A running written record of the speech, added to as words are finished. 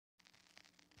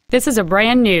This is a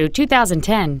brand new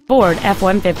 2010 Ford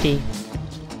F-150.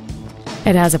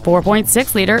 It has a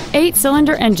 4.6-liter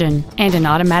 8-cylinder engine and an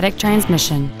automatic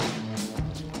transmission.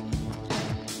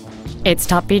 Its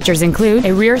top features include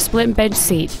a rear split bench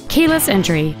seat, keyless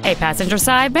entry, a passenger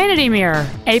side vanity mirror,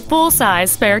 a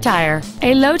full-size spare tire,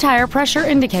 a low tire pressure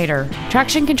indicator,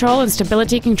 traction control and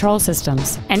stability control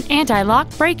systems, an anti-lock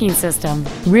braking system,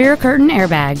 rear curtain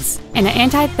airbags, and an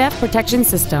anti-theft protection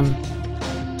system.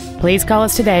 Please call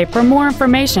us today for more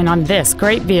information on this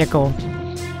great vehicle.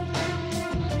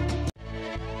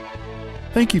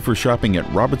 Thank you for shopping at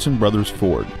Robinson Brothers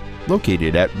Ford,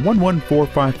 located at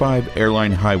 11455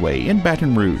 Airline Highway in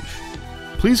Baton Rouge.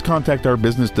 Please contact our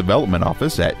business development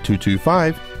office at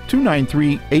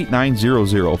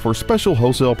 225-293-8900 for special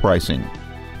wholesale pricing.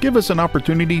 Give us an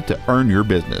opportunity to earn your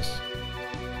business.